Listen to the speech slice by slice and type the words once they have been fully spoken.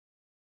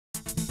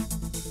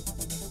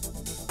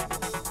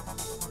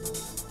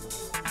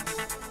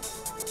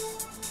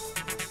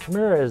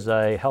Premier is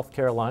a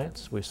healthcare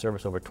alliance. We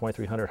service over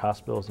 2,300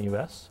 hospitals in the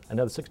U.S.,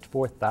 another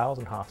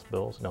 64,000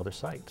 hospitals and other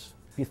sites.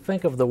 If you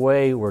think of the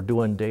way we're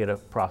doing data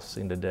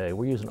processing today,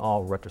 we're using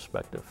all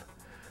retrospective.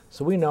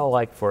 So we know,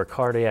 like for a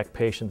cardiac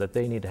patient, that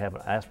they need to have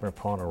an aspirin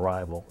upon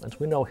arrival. And so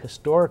we know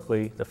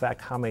historically the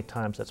fact how many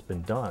times that's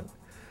been done.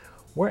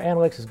 Where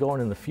analytics is going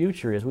in the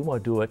future is we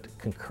want to do it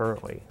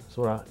concurrently.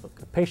 So when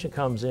a patient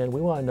comes in, we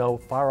want to know,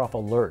 fire off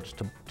alerts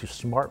to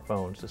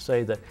smartphones to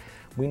say that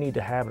we need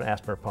to have an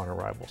aspirin upon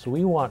arrival. So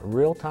we want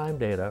real-time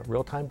data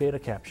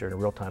capture,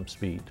 and real-time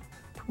speed.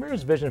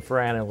 Premier's vision for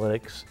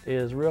analytics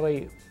is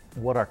really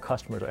what our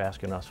customers are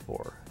asking us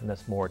for, and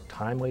that's more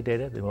timely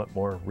data. They want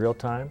more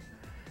real-time.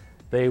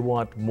 They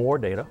want more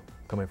data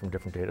coming from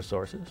different data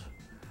sources.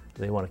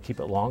 They want to keep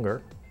it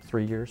longer,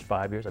 3 years,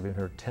 5 years, I've even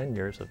heard 10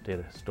 years of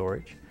data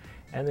storage.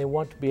 And they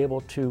want to be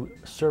able to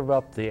serve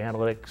up the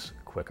analytics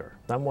quicker.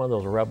 I'm one of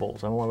those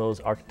rebels. I'm one of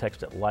those architects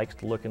that likes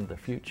to look into the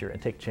future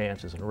and take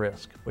chances and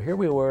risk. But here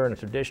we were in a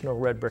traditional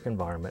red brick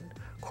environment.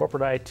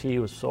 Corporate IT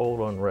was sold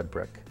on red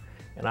brick.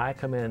 And I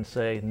come in and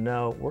say,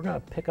 no, we're going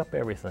to pick up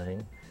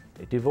everything,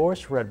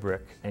 divorce red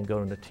brick, and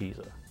go to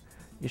Netezza.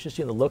 You should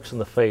see the looks in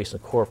the face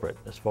of corporate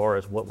as far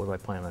as what was I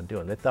planning on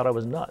doing. They thought I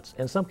was nuts.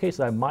 In some cases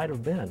I might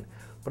have been,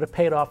 but it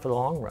paid off for the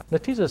long run.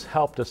 Netezza's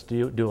helped us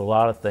do a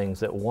lot of things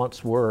that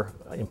once were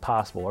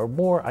impossible, or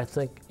more, I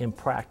think,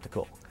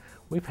 impractical.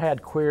 We've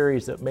had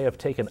queries that may have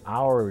taken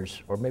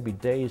hours or maybe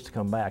days to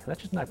come back.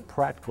 That's just not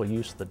practical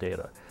use of the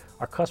data.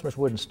 Our customers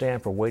wouldn't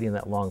stand for waiting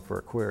that long for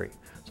a query.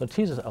 So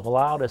Netezza's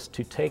allowed us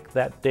to take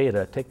that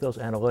data, take those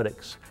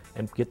analytics,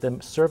 and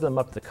serve them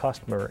up to the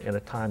customer in a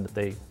time that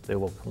they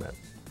will permit.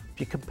 If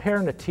you compare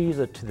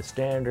Netezza to the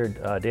standard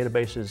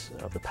databases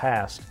of the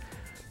past,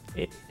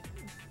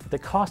 the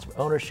cost of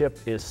ownership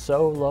is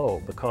so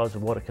low because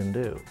of what it can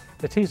do.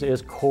 Netezza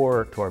is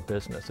core to our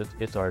business.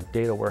 It's our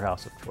data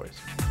warehouse of choice.